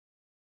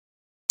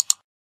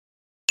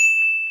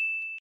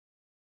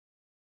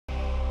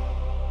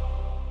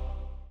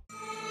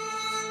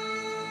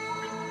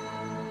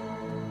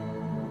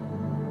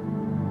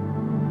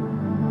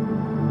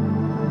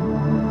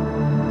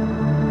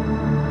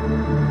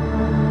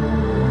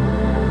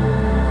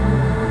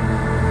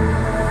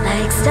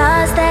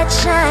stars that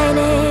shine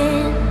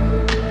in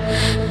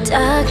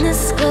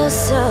darkness goes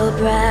so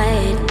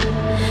bright.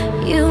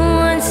 You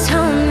once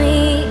told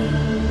me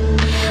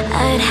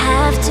I'd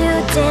have to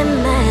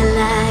dim my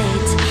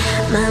light.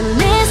 My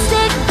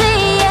mystic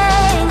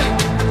being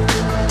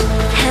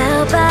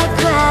held by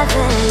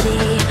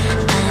gravity,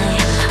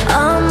 I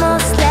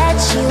almost let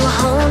you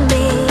hold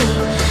me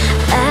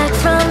back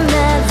from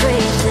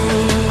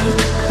everything.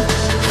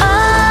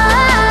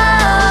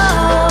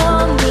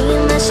 Oh, me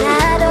and my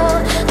shadow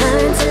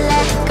learn to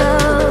let go.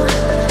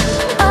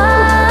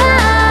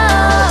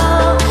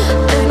 Oh,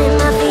 burning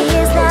my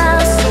fears now,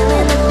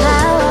 stealing the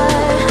power.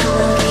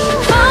 I'll keep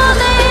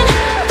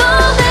falling,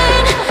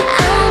 falling,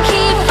 I'll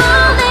keep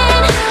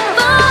falling,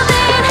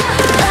 falling.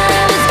 Thought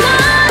I was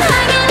gone,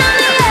 hanging on the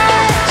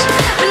edge,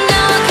 but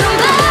now I come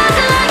back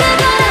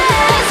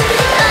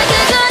like a goddess, like a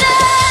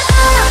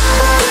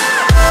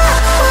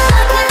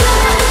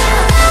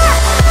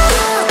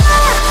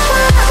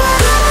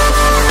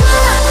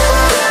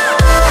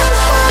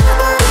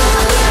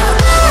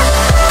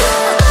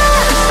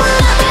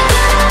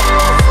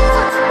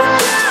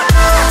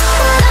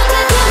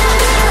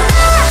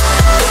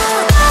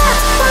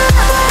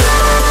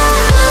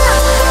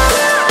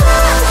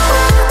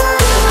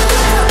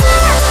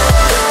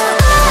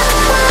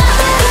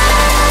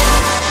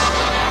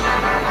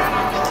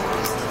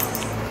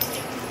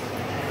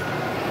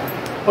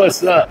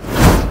What's up?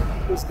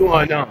 What's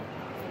going on?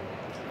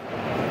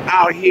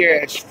 Out here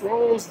at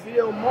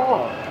Strongsville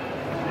Mall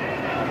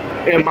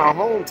in my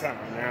hometown.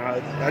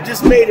 Now, I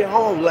just made it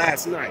home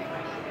last night,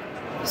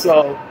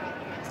 so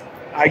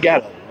I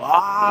got a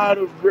lot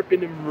of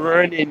ripping and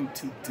running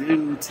to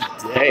do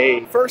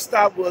today. First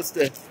stop was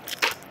to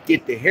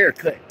get the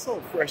haircut. So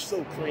fresh,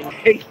 so clean. I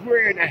hate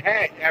wearing a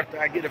hat after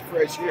I get a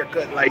fresh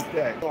haircut like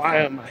that. So I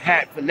am a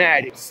hat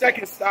fanatic.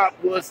 Second stop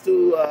was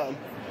to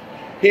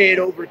head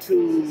over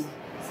to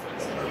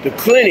the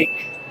clinic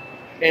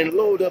and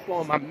load up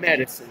on my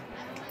medicine.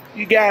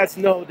 You guys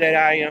know that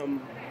I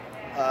am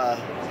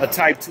a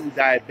type 2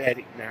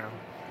 diabetic now.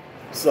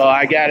 So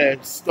I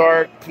gotta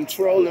start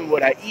controlling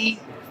what I eat,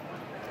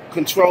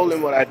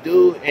 controlling what I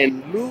do,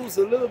 and lose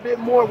a little bit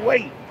more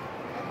weight.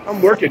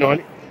 I'm working on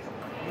it.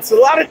 It's a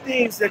lot of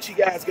things that you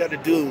guys gotta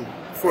do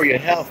for your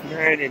health,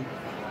 man, and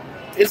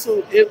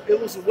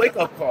it was a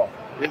wake-up call.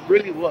 It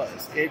really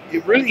was. It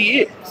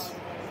really is.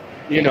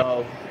 You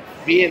know,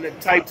 being a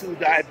type 2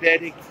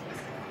 diabetic,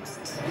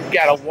 you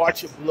gotta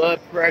watch your blood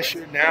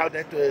pressure now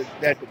that the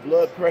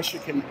blood pressure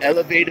can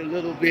elevate a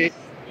little bit.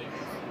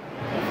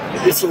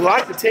 It's a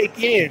lot to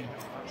take in,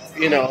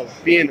 you know,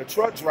 being a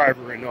truck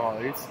driver and all.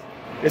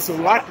 It's a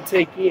lot to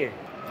take in.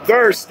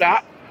 Third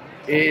stop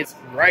is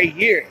right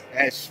here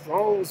at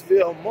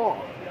Strongsville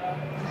Mall.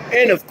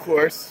 And of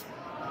course,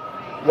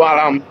 while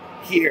I'm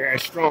here at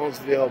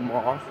Strongsville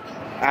Mall,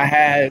 I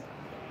had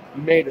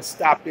made a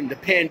stop in the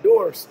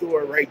Pandora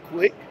store right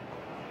quick.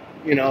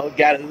 You know,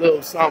 got a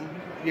little something,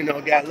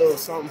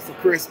 for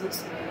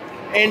Christmas.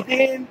 And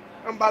then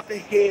I'm about to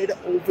head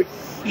over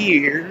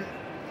here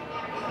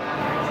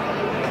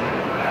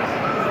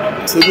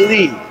to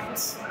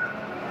Leeds.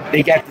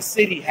 They got the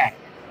city hat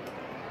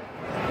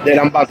that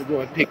I'm about to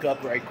go and pick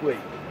up right quick.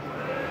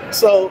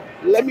 So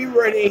let me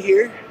run in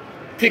here,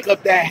 pick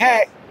up that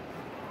hat,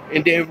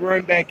 and then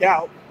run back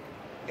out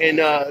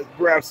and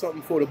grab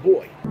something for the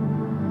boy.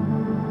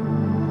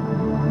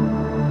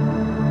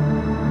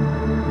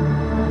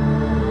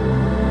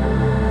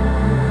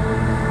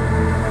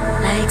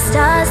 Like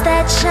stars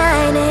that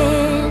shine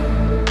in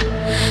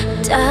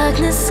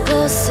darkness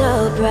goes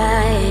so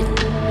bright.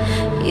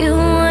 You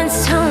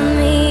once told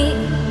me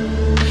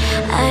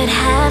I'd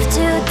have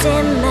to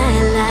dim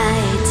my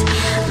light.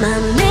 My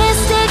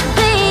mystic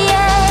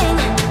being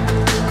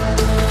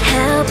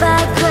held by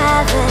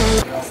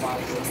gravity.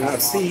 Now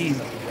see,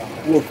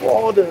 with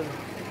all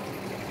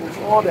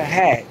the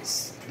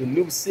hats, the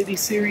new City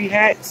Series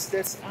hats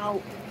that's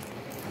out,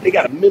 they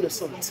got a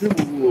Minnesota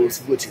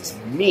Timberwolves, which is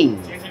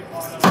mean.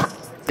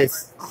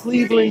 This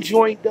Cleveland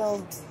joint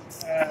though,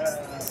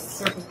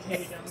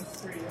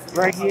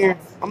 right here,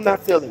 I'm not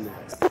feeling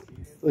that.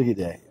 Look at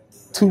that,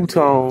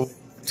 two-tone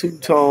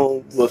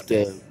with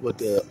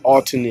the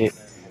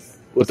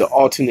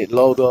alternate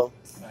logo.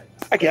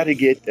 I gotta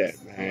get that,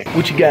 man.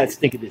 What you guys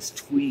think of this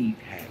tweed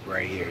hat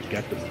right here? It's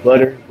got the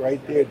butter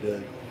right there,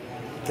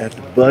 got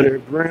the butter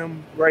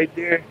brim right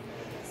there.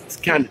 It's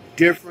kind of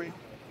different,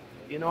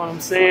 you know what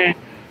I'm saying?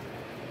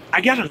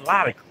 I got a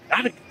lot of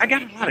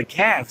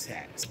Cavs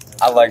hats.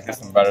 I like this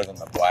one better than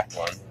the black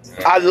one.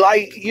 Yeah. I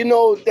like, you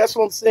know, that's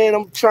what I'm saying.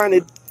 I'm trying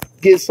to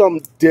get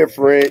something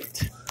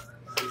different.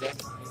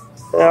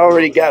 I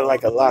already got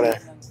like a lot of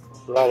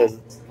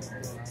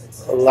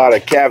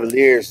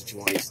Cavaliers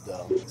joints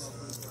though.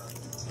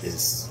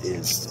 Is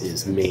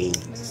mean.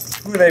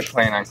 Who are they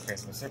playing on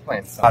Christmas? They're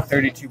playing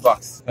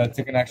 $32. That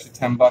took an extra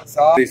 $10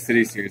 off. These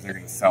City Series are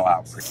going to sell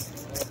out pretty.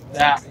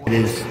 That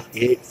is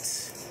it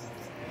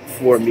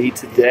for me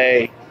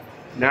today.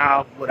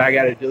 Now what I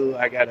gotta do,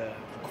 I gotta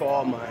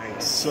call my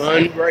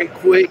son right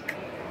quick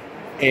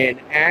and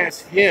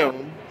ask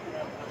him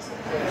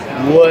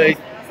what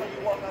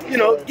you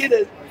know, get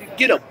a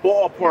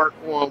ballpark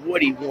on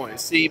what he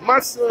wants. See, my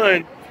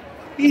son,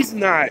 he's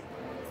not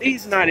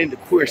into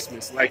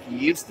Christmas like he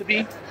used to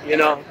be. You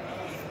know,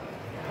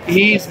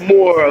 he's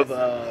more of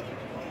a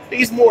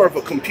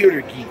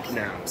computer geek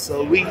now.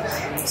 So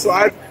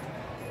I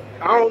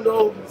don't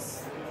know.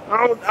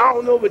 I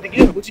don't know what to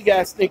give. What you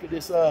guys think of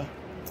this? What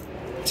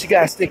you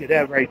guys think of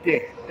that right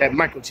there? That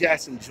Michael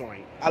Jackson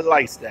joint. I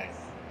likes that.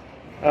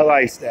 I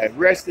likes that.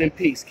 Rest in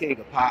peace, King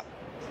of Pop.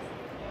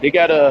 They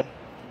got the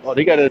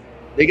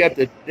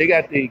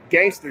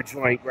gangster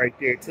joint right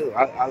there too.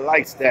 I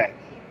likes that.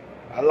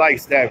 I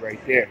likes that right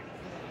there.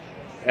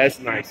 That's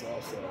nice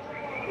also.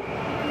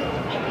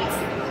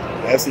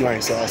 That's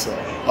nice also.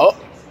 Oh,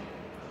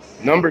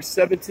 number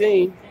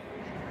 17.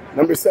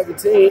 Number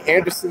 17,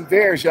 Anderson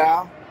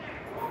Verjao.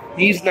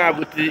 He's not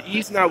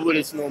with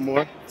us no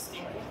more.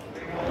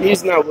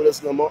 He's not with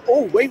us no more.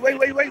 Oh, wait.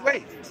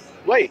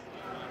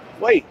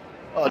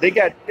 Oh, they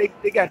got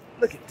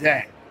look at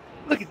that.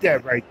 Look at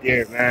that right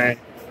there, man.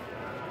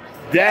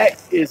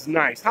 That is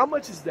nice. How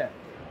much is that?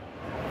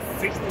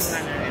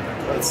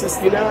 $69.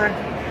 69?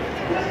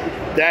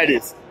 That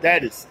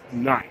is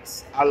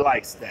nice. I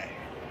likes that.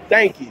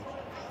 Thank you.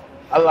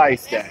 I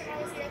likes that.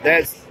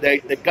 That's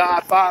the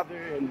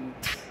Godfather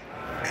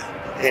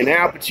and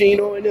Al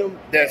Pacino and them.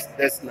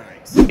 That's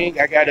nice.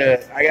 I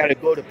gotta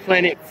go to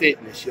Planet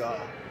Fitness, y'all.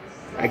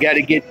 I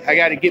gotta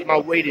get my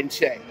weight in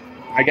check.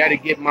 I gotta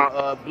get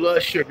my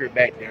blood sugar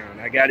back down.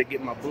 I gotta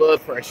get my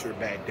blood pressure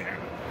back down.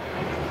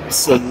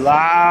 It's a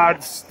lot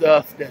of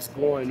stuff that's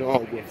going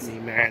on with me,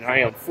 man. I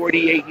am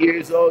 48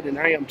 years old and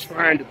I am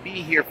trying to be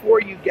here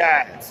for you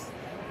guys.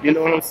 You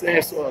know what I'm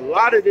saying? So a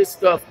lot of this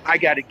stuff I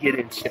gotta get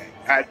in check.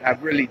 I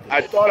really do.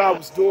 I thought I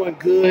was doing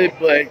good,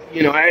 but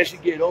you know, as you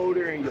get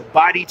older and your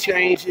body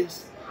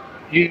changes,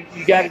 you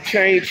gotta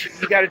change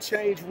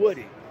with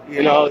it.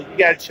 You know, you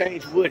gotta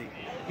change with it.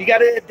 You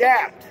gotta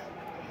adapt.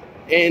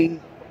 And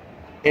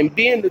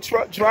being the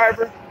truck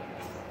driver,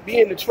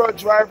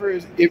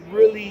 it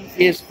really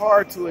is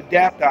hard to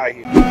adapt out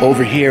here.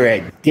 Over here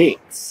at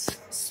Dick's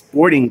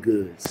Sporting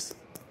Goods,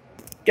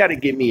 gotta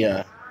get me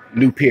a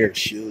new pair of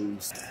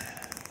shoes.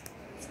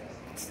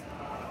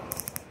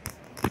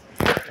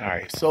 All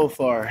right, so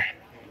far,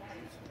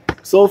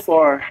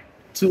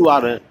 2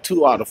 out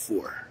of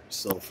 4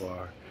 so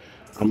far.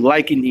 I'm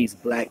liking these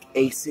black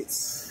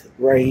Asics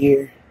right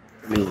here.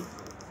 I mean,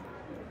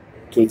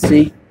 can you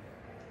see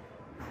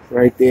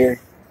right there?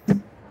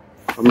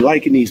 I'm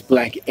liking these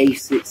black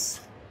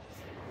Asics,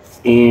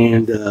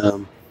 and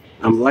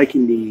I'm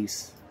liking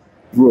these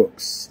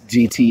Brooks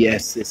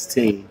GTS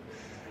 16.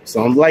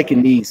 So I'm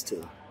liking these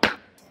two.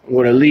 I'm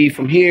gonna leave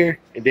from here,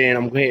 and then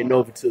I'm heading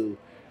over to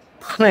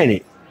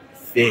Planet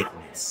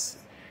Fitness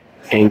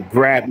and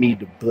grab me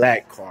the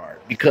black card,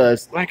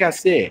 because like I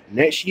said,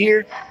 next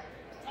year,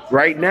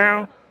 right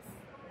now,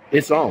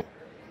 it's on.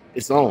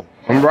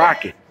 I'm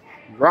rocking.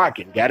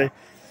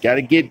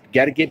 Gotta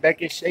get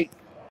back in shape.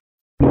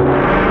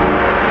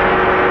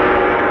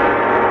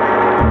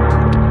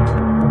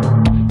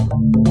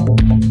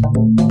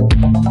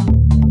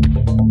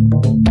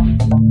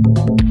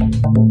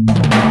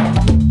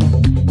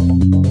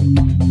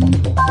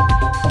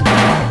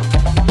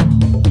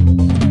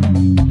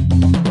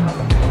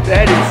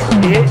 That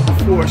is it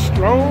for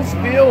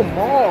Strongsville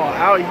Mall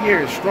out here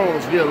in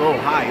Strongsville,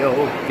 Ohio.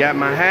 Got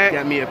my hat,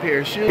 got me a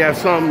pair of shoes, got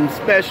something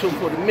special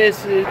for the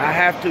missus. I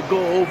have to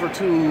go over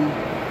to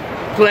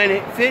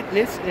Planet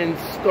Fitness and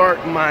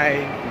start my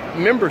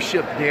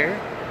membership there.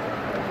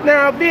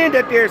 Now, being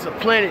that there's a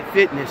Planet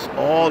Fitness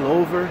all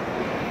over,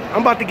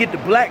 I'm about to get the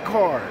black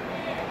card,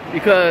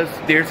 because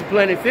there's a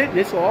Planet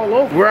Fitness all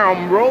over. Where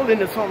I'm rolling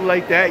to something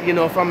like that, you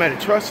know, if I'm at a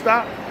truck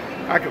stop,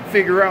 I can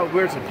figure out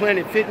where's the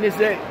Planet Fitness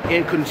at.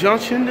 In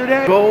conjunction to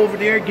that, go over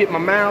there, get my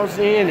miles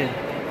in, and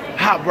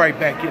hop right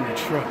back in the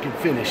truck and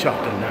finish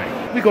off the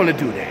night. We're gonna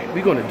do that.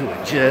 We're gonna do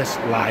it just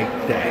like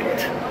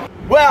that.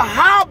 Well,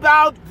 how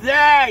about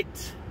that?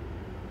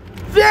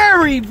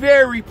 Very,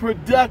 very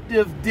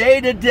productive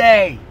day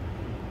today.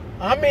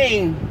 I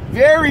mean,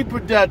 very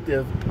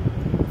productive.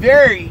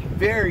 Very,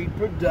 very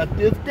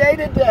productive day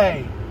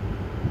today.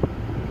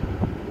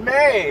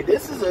 Man,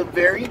 this is a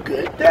very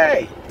good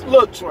day.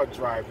 Look, truck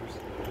drivers,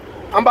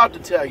 I'm about to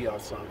tell y'all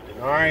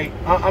something, all right?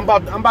 I'm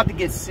about to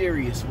get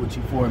serious with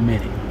you for a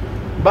minute.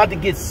 I'm about to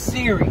get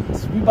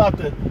serious. We about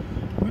to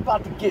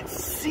get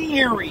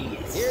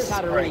serious. Here's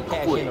how to really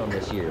cash in on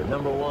this year.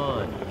 Number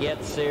 1,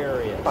 get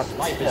serious.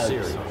 Life is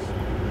serious.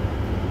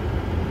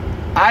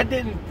 I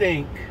didn't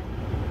think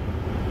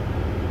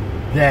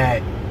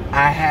that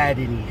I had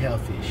any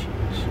health issues.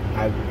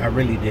 I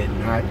really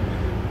didn't.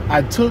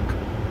 I took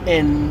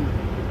and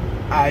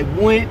I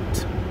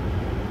went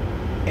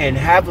and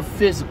have a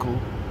physical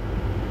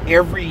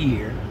every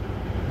year.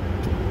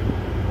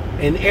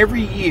 And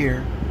every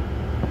year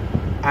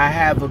I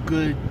have a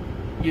good,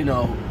 you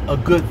know, a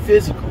good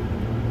physical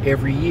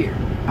every year.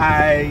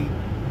 I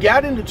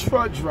got into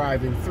truck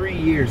driving 3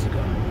 years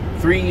ago.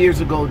 3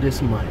 years ago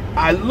this month.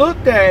 I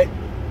looked at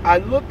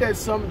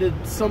some of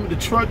the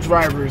truck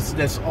drivers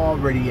that's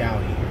already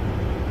out here.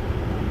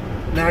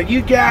 Now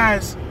you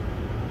guys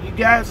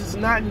is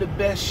not in the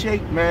best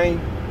shape, man.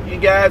 You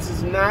guys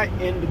is not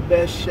in the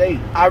best shape.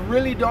 I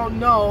really don't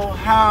know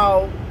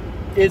how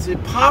is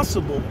it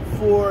possible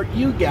for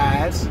you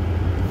guys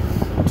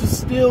to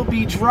still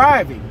be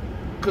driving,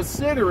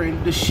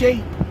 considering the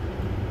shape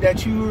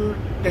that you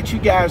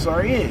guys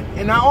are in.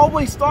 And I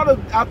always thought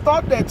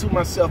that to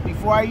myself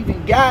before I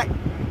even got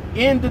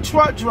into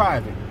truck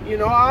driving. You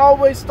know, I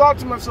always thought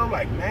to myself,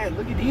 like, man,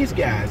 look at these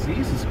guys.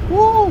 These is,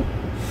 whoo,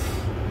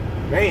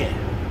 man,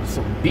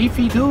 some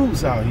beefy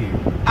dudes out here.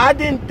 I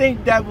didn't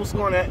think that was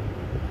gonna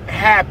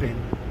happen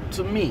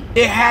to me.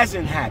 It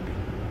hasn't happened.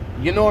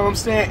 You know what I'm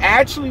saying?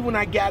 Actually, when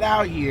I got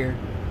out here,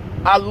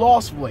 I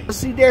lost weight.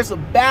 See, there's a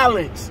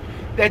balance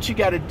that you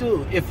gotta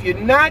do. If you're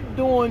not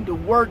doing the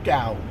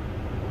workout,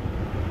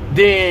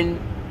 then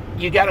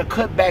you gotta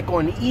cut back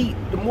on the eat.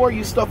 The more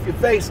you stuff your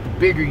face, the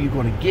bigger you're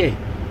gonna get.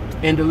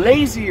 And the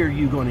lazier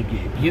you're gonna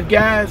get. You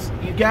guys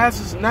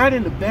is not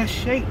in the best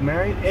shape,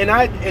 man. And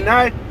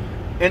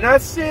I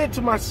said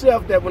to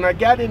myself that when I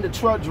got into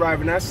truck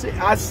driving, I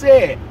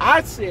said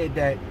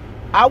that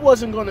I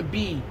wasn't gonna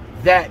be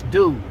that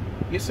dude.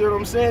 You see what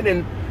I'm saying?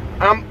 And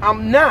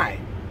I'm not.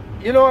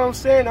 You know what I'm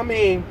saying? I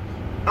mean,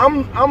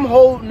 I'm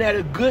holding at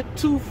a good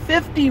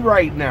 250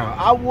 right now.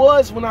 I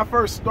was, when I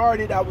first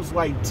started, I was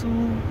like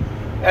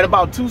at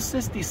about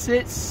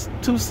 266,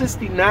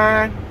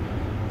 269.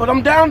 But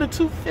I'm down to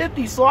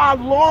 250, so I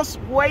lost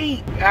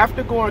weight.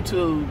 After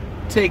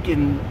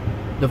taking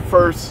the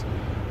first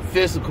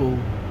physical,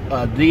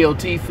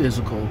 DOT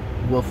physical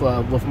with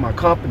my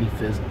company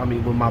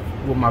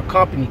with my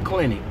company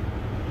clinic,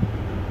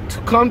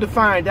 to come to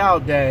find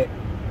out that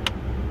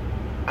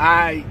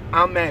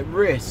I'm at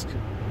risk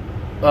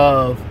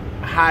of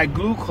high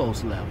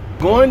glucose level.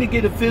 Going to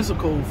get a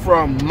physical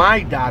from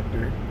my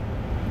doctor,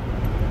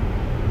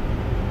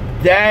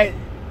 that,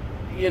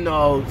 you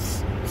know,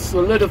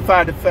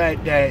 solidify the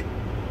fact that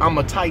I'm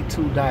a type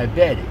 2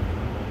 diabetic.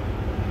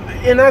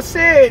 And I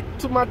said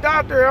to my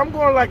doctor, I'm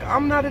going like,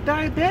 I'm not a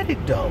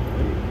diabetic though.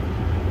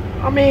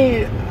 I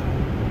mean,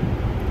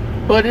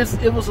 but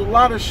it was a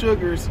lot of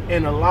sugars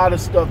and a lot of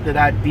stuff that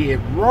I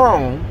did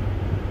wrong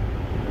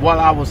while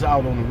I was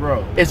out on the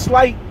road. It's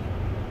like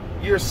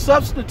you're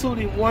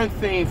substituting one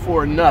thing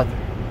for another,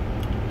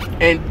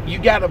 and you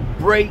gotta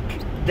break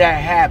that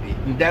habit.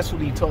 And that's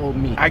what he told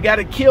me. I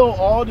gotta kill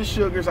all the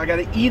sugars, I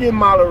gotta eat in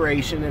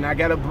moderation, and I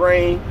gotta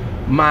bring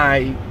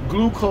my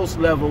glucose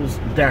levels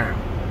down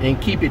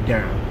and keep it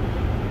down.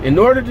 In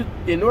order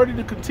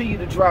to continue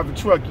to drive a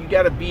truck, you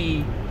gotta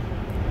be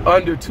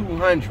under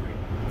 200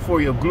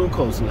 for your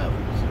glucose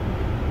levels.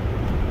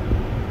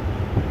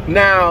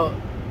 Now,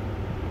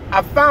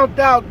 I found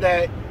out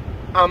that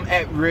I'm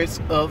at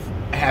risk of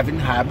having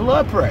high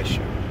blood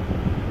pressure.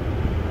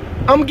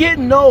 I'm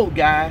getting old,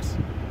 guys.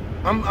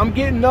 I'm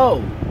getting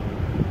old.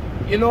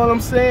 You know what I'm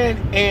saying?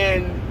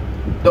 And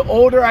the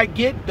older I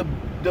get, the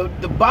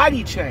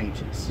body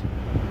changes.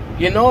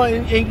 You know,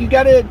 and you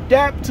got to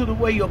adapt to the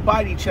way your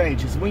body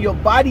changes. When your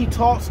body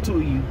talks to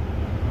you,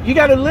 you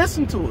got to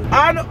listen to it.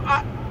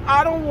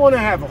 I don't want to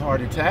have a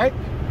heart attack.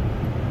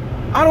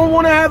 I don't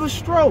want to have a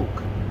stroke.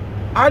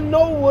 I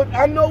know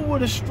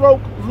what a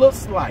stroke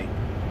looks like.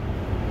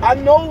 I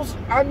know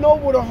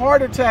what a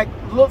heart attack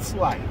looks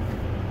like.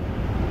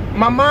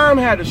 My mom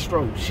had a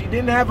stroke. She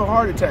didn't have a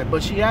heart attack,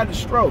 but she had a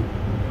stroke.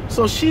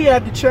 So she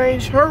had to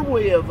change her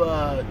way of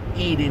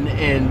eating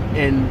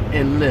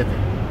and living.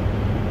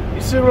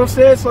 You see what I'm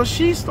saying? So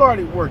she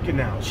started working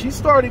out. She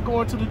started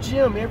going to the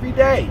gym every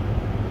day.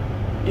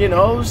 You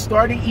know,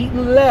 started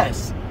eating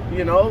less.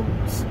 You know,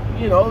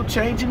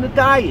 changing the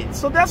diet.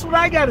 So that's what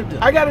I got to do.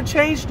 I got to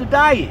change the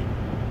diet.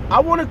 I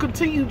want to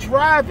continue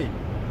driving.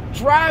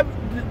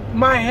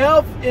 My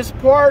health is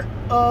part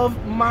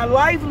of my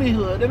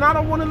livelihood, and I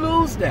don't want to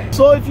lose that.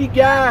 So if you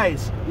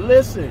guys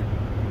listen,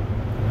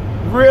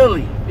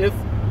 really, if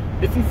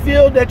you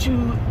feel that you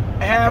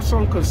have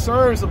some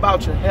concerns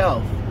about your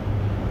health,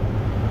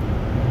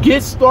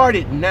 get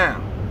started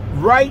now,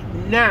 right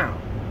now.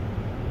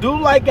 Do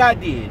like I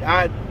did.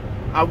 I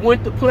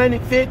went to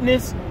Planet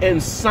Fitness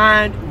and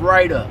signed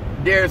right up.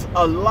 There's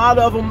a lot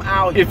of them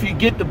out. If you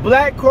get the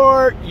black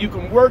card, you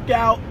can work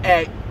out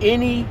at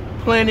any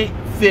Planet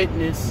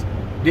Fitness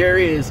there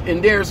is,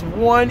 and there's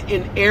one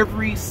in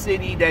every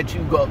city that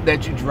you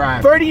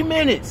drive. 30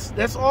 minutes,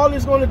 that's all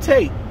it's going to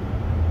take.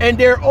 And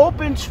they're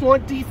open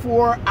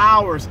 24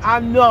 hours. I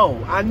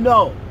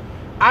know.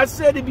 I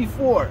said it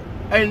before,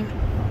 and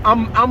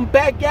I'm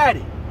back at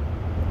it.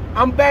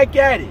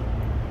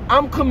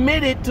 I'm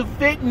committed to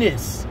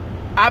fitness.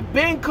 I've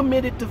been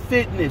committed to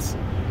fitness.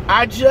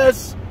 I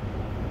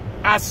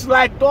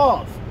slacked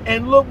off,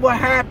 and look what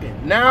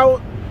happened.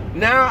 Now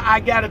I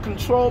gotta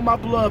control my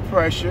blood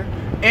pressure,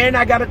 and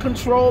I gotta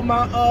control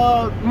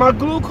my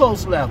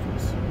glucose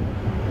levels.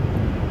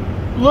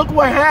 Look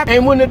what happened.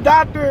 And when the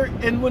doctor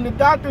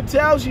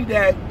tells you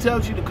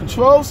to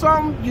control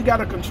something, you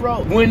gotta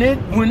control. When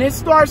it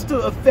starts to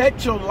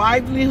affect your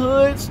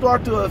livelihood,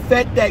 start to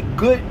affect that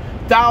good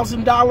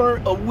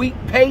 $1,000 a week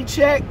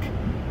paycheck,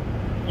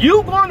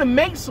 you're gonna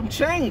make some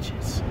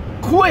changes.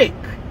 quick.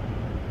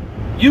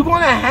 You're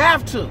gonna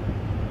have to.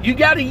 You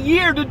got a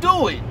year to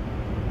do it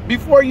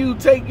before you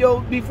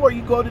go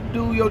to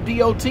do your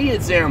DOT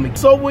exam.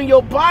 So when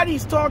your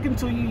body's talking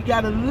to you, you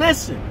gotta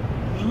listen.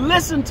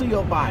 Listen to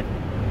your body.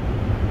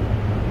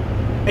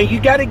 And you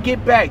gotta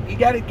get back. You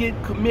gotta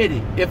get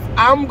committed. If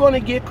I'm gonna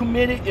get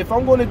committed, if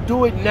I'm gonna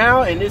do it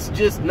now, and it's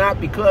just not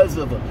because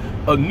of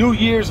a New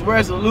Year's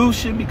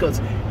resolution,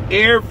 because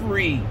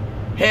every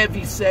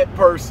heavy set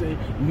person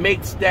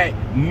makes that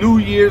New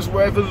Year's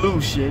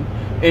resolution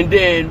and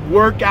then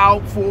work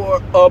out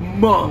for a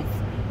month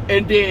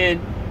and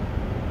then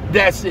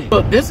that's it.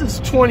 Look, this is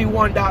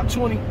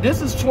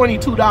this is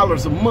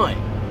 $22 a month.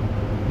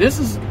 This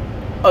is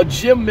a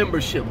gym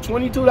membership.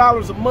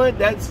 $22 a month,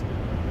 that's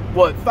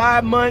what,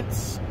 5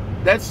 months?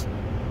 That's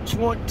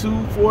 2,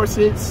 4,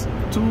 6,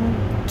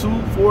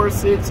 2, 4,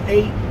 6,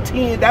 8,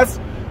 10. That's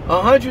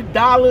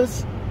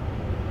 $100.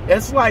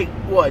 That's like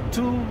what,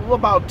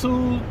 about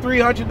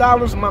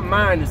 $200-300. My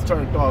mind is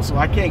turned off, so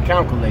I can't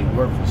calculate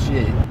worth of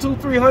shit.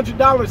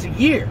 $200-300 a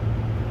year.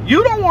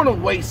 You don't want to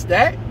waste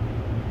that.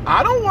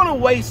 I don't want to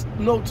waste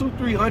no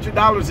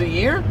 $200-300 a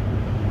year.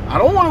 I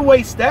don't want to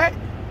waste that.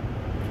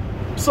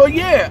 So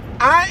yeah,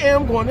 I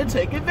am going to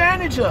take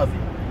advantage of it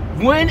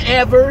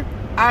whenever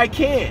I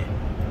can.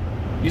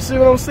 You see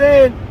what I'm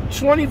saying?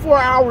 24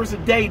 hours a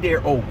day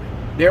they're open.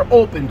 They're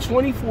open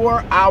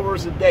 24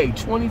 hours a day,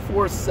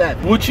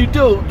 24/7. What you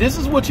do, this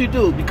is what you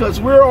do, because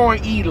we're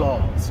on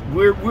E-laws.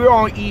 We're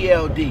on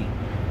ELD.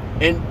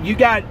 And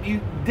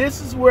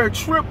this is where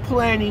trip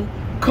planning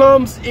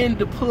comes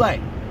into play.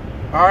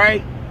 All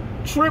right?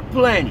 Trip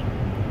planning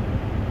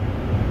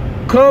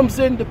comes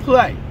into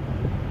play.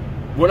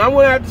 What I'm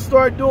going to have to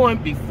start doing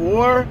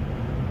before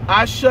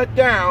I shut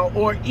down,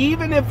 or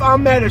even if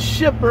I'm at a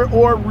shipper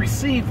or a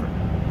receiver,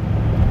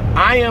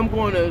 I am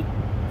going to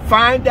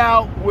find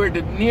out where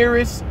the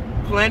nearest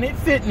Planet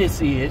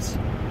Fitness is.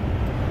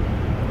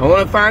 I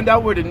want to find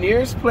out where the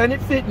nearest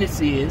Planet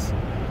Fitness is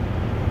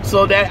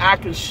so that I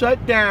can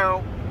shut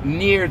down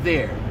near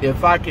there.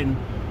 If I can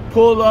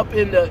pull up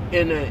in a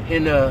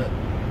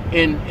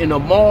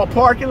mall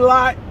parking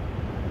lot,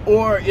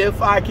 or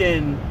if I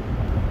can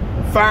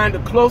find the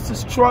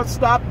closest truck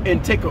stop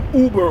and take an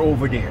Uber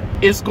over there.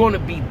 It's going to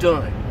be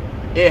done.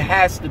 It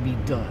has to be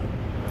done.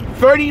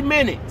 30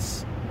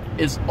 minutes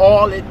is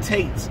all it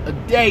takes a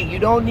day. You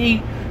don't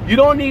need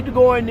to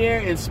go in there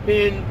and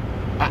spend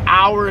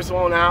hours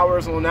on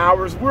hours on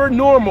hours. We're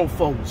normal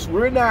folks.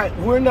 We're not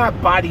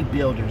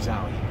bodybuilders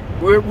out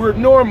here. We're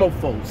normal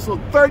folks. So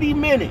 30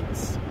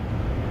 minutes.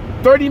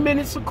 30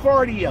 minutes of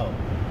cardio.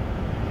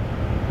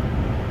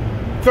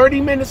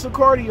 30 minutes of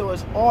cardio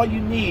is all you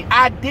need.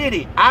 I did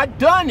it. I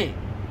done it.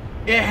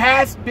 It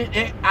has been.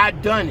 I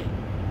done it.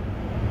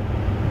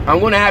 I'm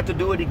going to have to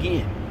do it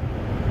again.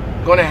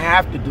 Going to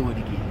have to do it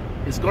again.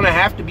 It's going to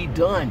have to be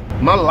done.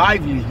 My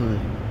livelihood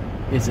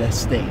is at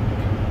stake.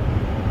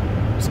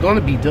 It's going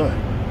to be done.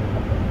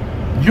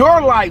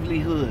 Your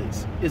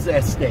livelihoods is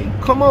at stake.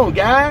 Come on,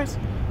 guys.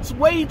 There's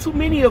way too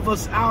many of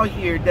us out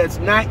here that's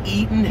not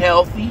eating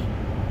healthy.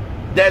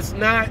 That's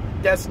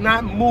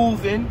not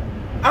moving.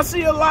 I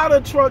see a lot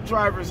of truck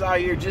drivers out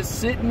here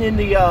just sitting in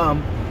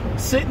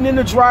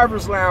the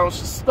driver's lounge,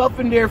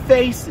 stuffing their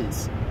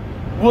faces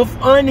with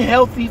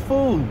unhealthy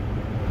food.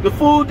 The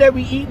food that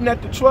we eating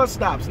at the truck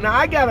stops.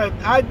 Now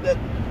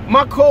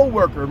my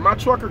coworker, my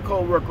trucker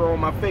coworker on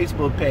my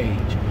Facebook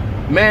page,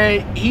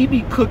 man, he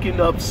be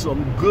cooking up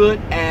some good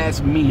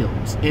ass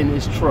meals in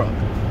his truck.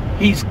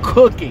 He's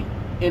cooking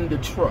in the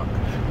truck.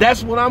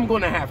 That's what I'm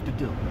gonna have to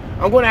do.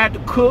 I'm gonna have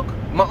to cook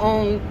my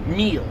own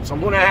meals.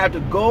 I'm gonna have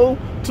to go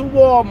to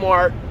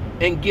Walmart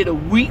and get a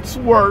week's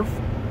worth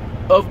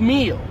of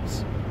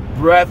meals.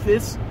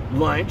 Breakfast,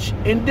 lunch,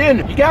 and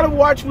dinner. You gotta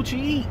watch what you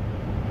eat.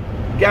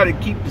 You gotta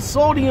keep the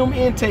sodium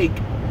intake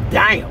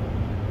down.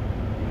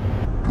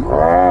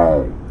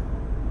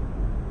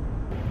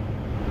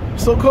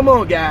 So come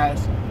on,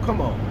 guys.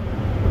 Come on.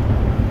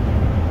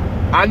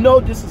 I know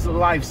this is a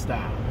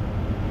lifestyle.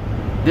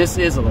 This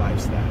is a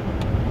lifestyle.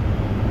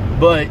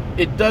 But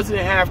it doesn't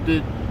have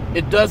to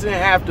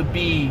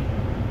be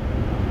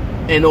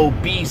an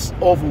obese,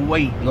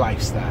 overweight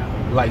lifestyle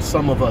like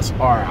some of us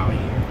are out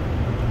here.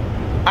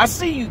 I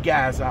see you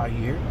guys out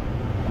here.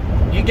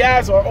 You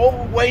guys are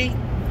overweight.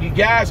 You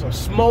guys are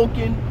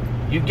smoking.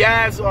 You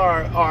guys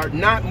are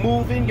not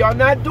moving. Y'all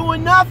not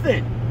doing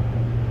nothing.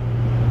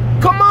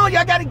 Come on,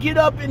 y'all got to get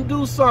up and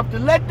do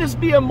something. Let this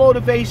be a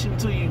motivation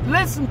to you.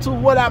 Listen to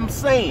what I'm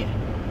saying.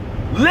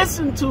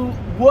 Listen to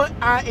what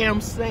I am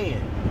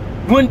saying.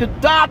 When the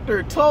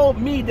doctor told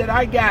me that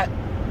I got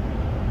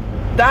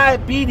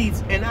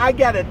diabetes and I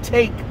got to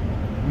take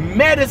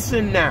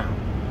medicine now.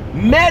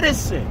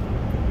 Medicine.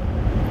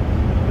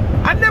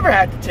 I never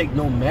had to take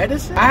no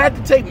medicine. I had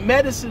to take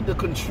medicine to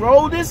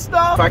control this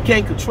stuff. If I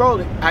can't control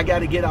it, I got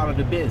to get out of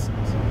the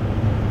business.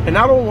 And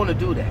I don't want to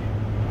do that.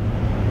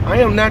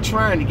 I am not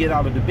trying to get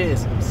out of the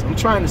business. I'm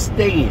trying to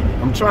stay in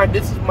it.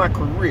 This is my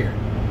career.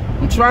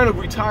 I'm trying to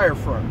retire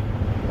from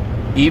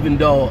it. Even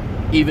though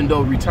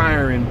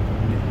retiring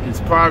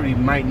it's probably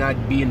might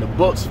not be in the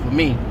books for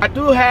me. I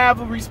do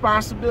have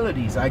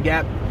responsibilities. I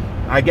got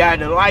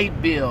a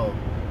light bill,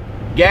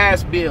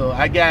 gas bill.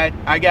 I got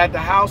the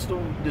house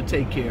to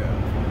take care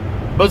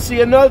of. But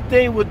see, another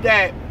thing with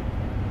that's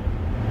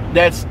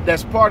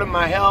part of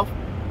my health.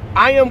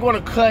 I am going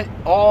to cut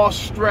all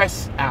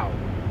stress out.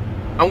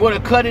 I'm going to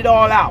cut it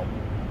all out.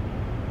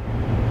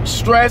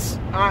 Stress.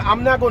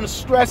 I'm not going to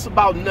stress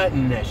about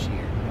nothing this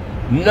year.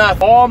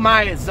 Nothing. All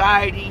my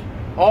anxiety,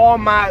 all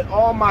my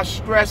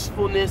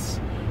stressfulness,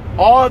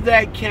 all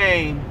that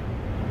came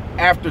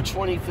after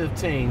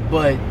 2015.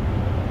 But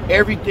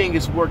everything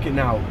is working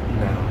out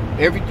now.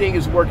 Everything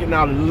is working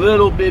out a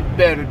little bit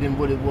better than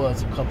what it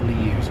was a couple of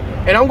years ago.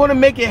 And I'm going to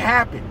make it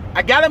happen.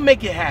 I got to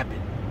make it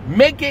happen.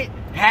 Make it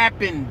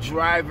happen,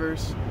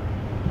 drivers.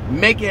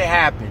 Make it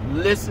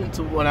happen. Listen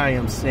to what I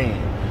am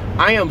saying.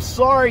 I am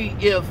sorry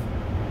if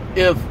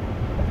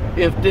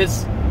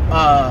this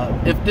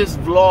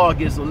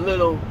vlog is a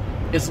little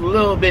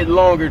bit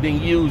longer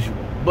than usual,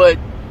 but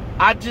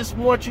I just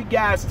want you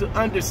guys to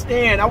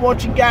understand. I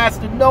want you guys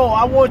to know.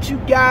 I want you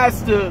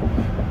guys to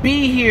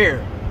be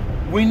here.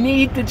 We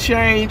need to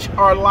change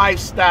our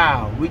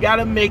lifestyle. We got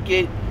to make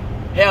it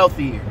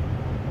healthier.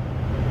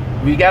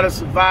 We got to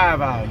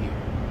survive out here.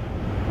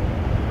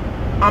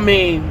 I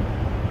mean,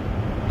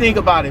 think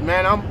about it,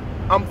 man.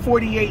 I'm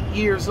 48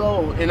 years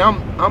old and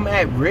I'm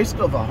at risk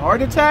of a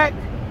heart attack.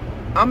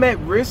 I'm at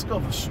risk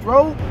of a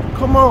stroke.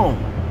 Come on.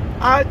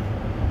 I'm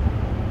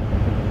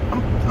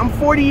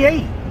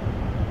 48.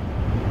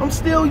 I'm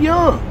still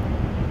young.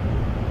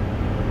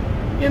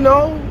 You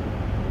know,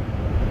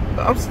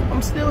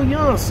 I'm still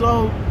young.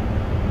 So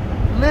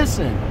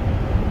listen,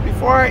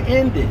 before I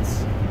end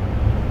this,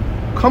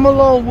 come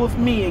along with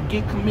me and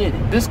get committed.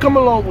 Just come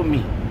along with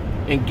me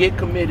and get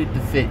committed to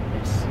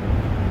fitness.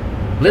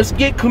 Let's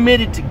get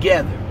committed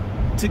together.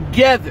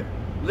 Together,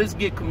 let's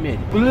get committed.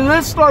 But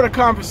let's start a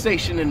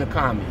conversation in the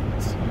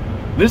comments.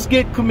 Let's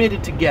get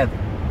committed together.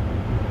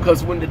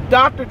 Because when the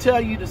doctor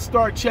tells you to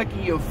start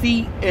checking your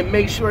feet and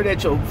make sure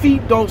that your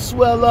feet don't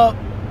swell up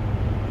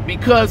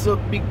because you're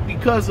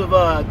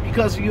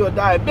a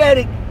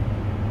diabetic,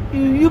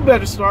 you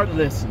better start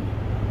listening.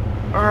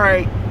 All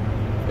right,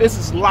 this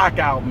is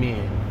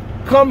Lockoutmen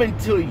coming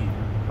to you.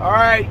 All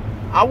right,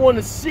 I want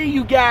to see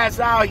you guys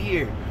out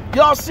here.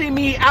 Y'all see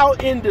me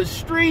out in the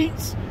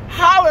streets?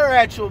 Holler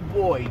at your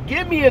boy.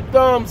 Give me a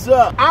thumbs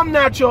up. I'm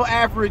not your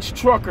average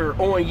trucker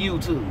on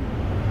YouTube.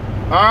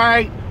 All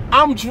right?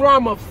 I'm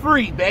drama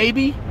free,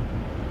 baby.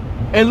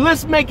 And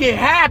let's make it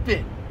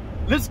happen.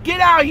 Let's get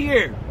out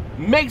here.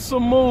 Make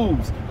some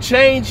moves.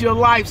 Change your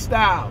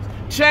lifestyles.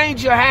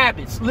 Change your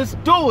habits. Let's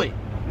do it.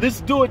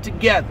 Let's do it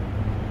together.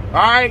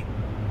 All right?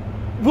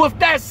 With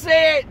that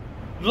said,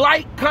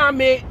 like,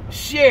 comment,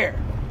 share.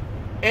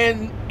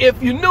 And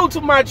if you're new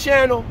to my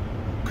channel,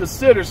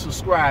 consider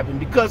subscribing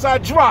because I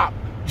drop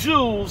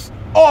jewels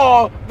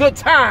all the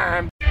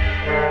time.